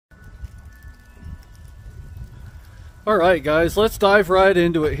Alright guys, let's dive right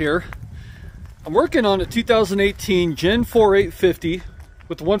into it here. I'm working on a 2018 Gen 4 850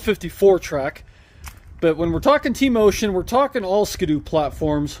 with the 154 track. But when we're talking T-Motion, we're talking all Skidoo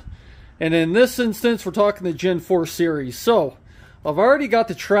platforms. And in this instance, we're talking the Gen 4 series. So, I've already got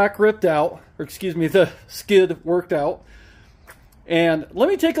the track ripped out, or excuse me, the skid worked out. And let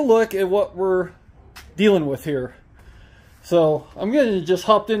me take a look at what we're dealing with here. So, I'm going to just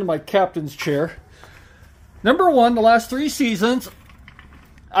hop into my captain's chair. Number one, the last 3 seasons,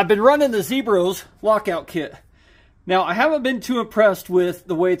 I've been running the Zebros lockout kit. Now, I haven't been too impressed with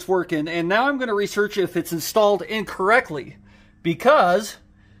the way it's working, and now I'm going to research if it's installed incorrectly, because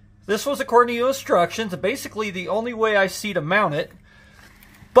this was according to instructions, basically the only way I see to mount it.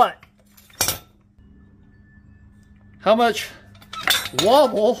 But how much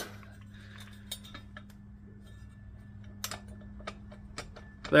wobble?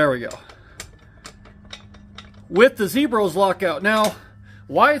 There we go. With the Zebros lockout. Now,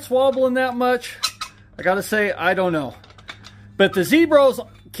 why it's wobbling that much, I gotta say, I don't know. But the Zebros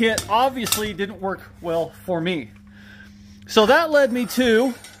kit obviously didn't work well for me. So that led me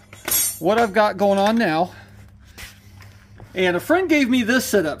to what I've got going on now. And a friend gave me this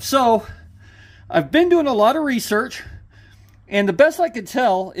setup. So I've been doing a lot of research, and the best I could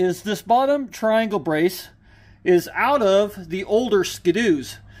tell is this bottom triangle brace is out of the older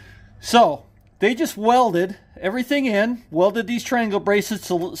Skidoos. So they just welded everything in, welded these triangle braces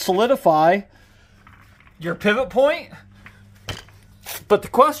to solidify your pivot point. But the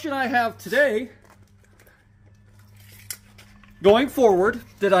question I have today, going forward,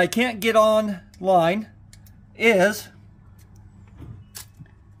 that I can't get online is,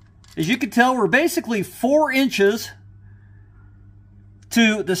 as you can tell, we're basically 4 inches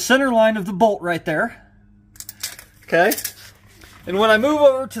to the center line of the bolt right there. Okay. And when I move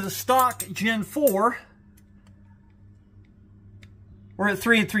over to the stock Gen 4, we're at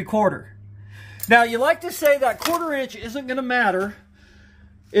 3 3/4. Now, you like to say that 1/4 inch isn't going to matter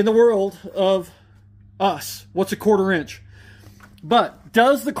in the world of us. What's a 1/4 inch? But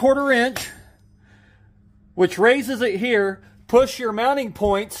does the 1/4 inch, which raises it here, push your mounting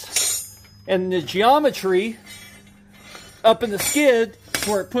points and the geometry up in the skid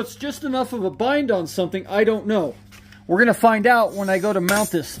where it puts just enough of a bind on something? I don't know. We're going to find out when I go to mount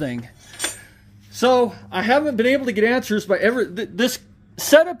this thing. So, I haven't been able to get answers by this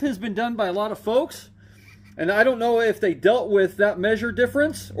setup has been done by a lot of folks, and I don't know if they dealt with that measure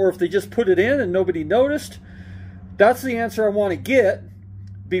difference or if they just put it in and nobody noticed. That's the answer I want to get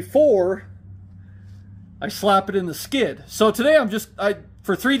before I slap it in the skid. So today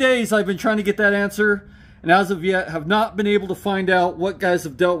for 3 days I've been trying to get that answer, and as of yet have not been able to find out what guys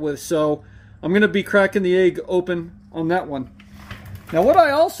have dealt with. So I'm going to be cracking the egg open on that one. Now, what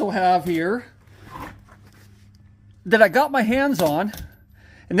I also have here that I got my hands on,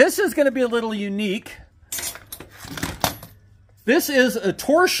 and this is going to be a little unique. This is a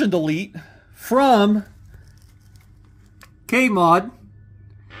torsion delete from K-Mod.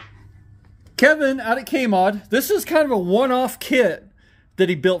 Kevin out at K-Mod. This is kind of a one-off kit that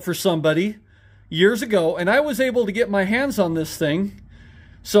he built for somebody years ago, and I was able to get my hands on this thing.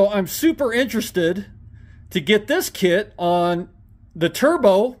 So I'm super interested to get this kit on the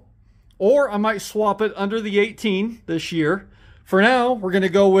turbo, or I might swap it under the 18 this year. For now, we're going to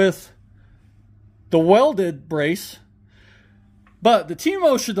go with the welded brace. But the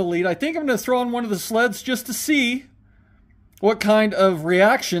T-Motion delete, I think I'm going to throw on one of the sleds just to see what kind of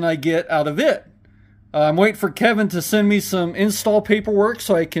reaction I get out of it. I'm waiting for Kevin to send me some install paperwork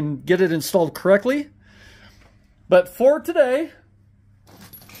so I can get it installed correctly. But for today,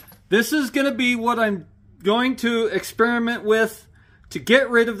 this is going to be what I'm going to experiment with to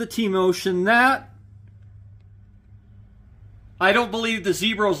get rid of the T-Motion that I don't believe the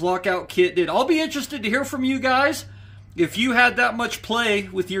Zebros lockout kit did. I'll be interested to hear from you guys if you had that much play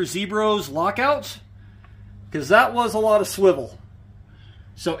with your Zebros lockouts, because that was a lot of swivel.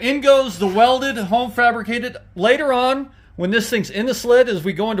 So in goes the welded, home fabricated. Later on, when this thing's in the sled as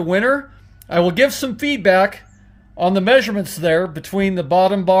we go into winter, I will give some feedback on the measurements there between the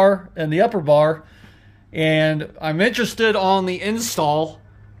bottom bar and the upper bar. And I'm interested on the install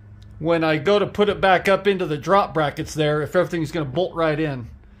when I go to put it back up into the drop brackets there, if everything's going to bolt right in.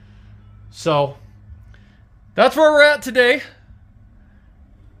 So that's where we're at today.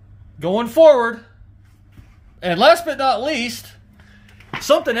 Going forward. And last but not least,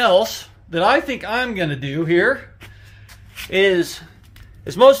 something else that I think I'm going to do here is,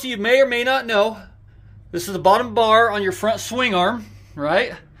 as most of you may or may not know, this is the bottom bar on your front swing arm,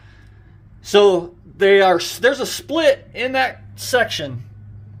 right? So there's a split in that section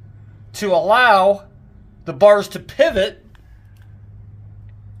to allow the the bars to pivot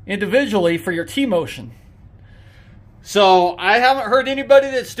individually for your T-motion. So I haven't heard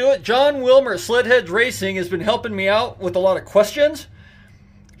anybody that's doing it. John Wilmer at Sledheads Racing has been helping me out with a lot of questions.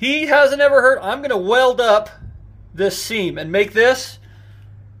 He hasn't ever heard. I'm going to weld up this seam and make this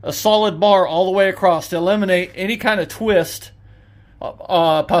a solid bar all the way across to eliminate any kind of twist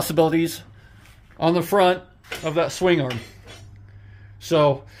possibilities on the front of that swing arm.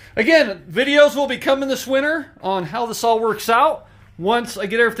 So again, videos will be coming this winter on how this all works out. Once I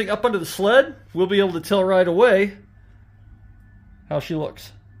get everything up under the sled, we'll be able to tell right away how she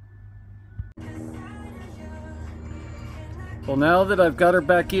looks. Well, now that I've got her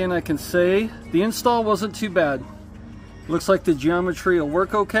back in, I can say the install wasn't too bad. Looks like the geometry will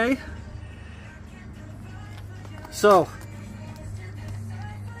work okay. So,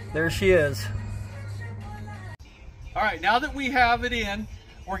 there she is. All right, now that we have it in,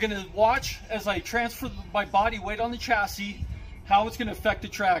 we're going to watch as I transfer my body weight on the chassis, how it's going to affect the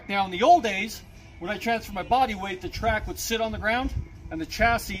track. Now, in the old days, when I transferred my body weight, the track would sit on the ground and the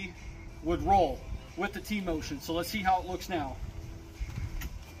chassis would roll with the T-motion. So let's see how it looks now.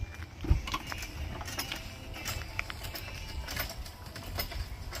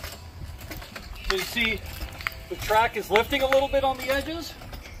 So you see the track is lifting a little bit on the edges.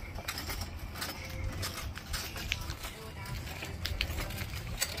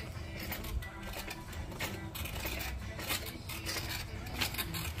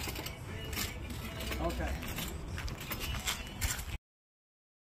 Okay.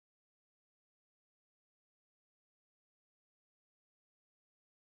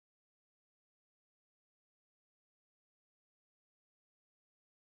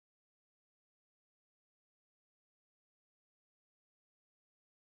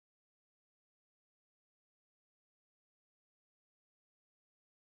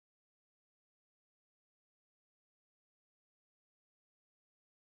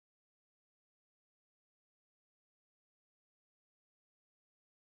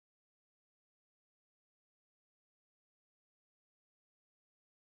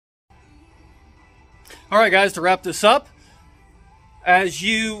 All right, guys, to wrap this up, as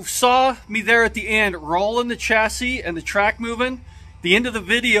you saw me there at the end rolling the chassis and the track moving, the end of the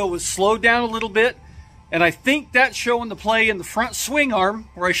video was slowed down a little bit, and I think that's showing the play in the front swing arm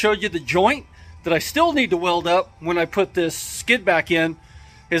where I showed you the joint that I still need to weld up when I put this skid back in,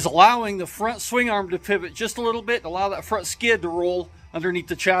 is allowing the front swing arm to pivot just a little bit, allow that front skid to roll underneath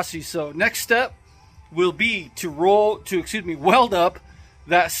the chassis. So next step will be to weld up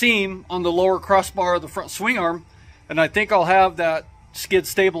that seam on the lower crossbar of the front swing arm, and I think I'll have that skid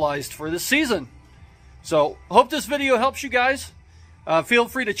stabilized for this season. So hope this video helps you guys. Feel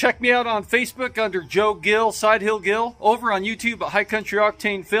free to check me out on Facebook under Joe Gill, Sidehill Gill, over on YouTube at High Country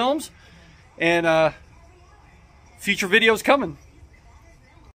Octane Films, and future videos coming.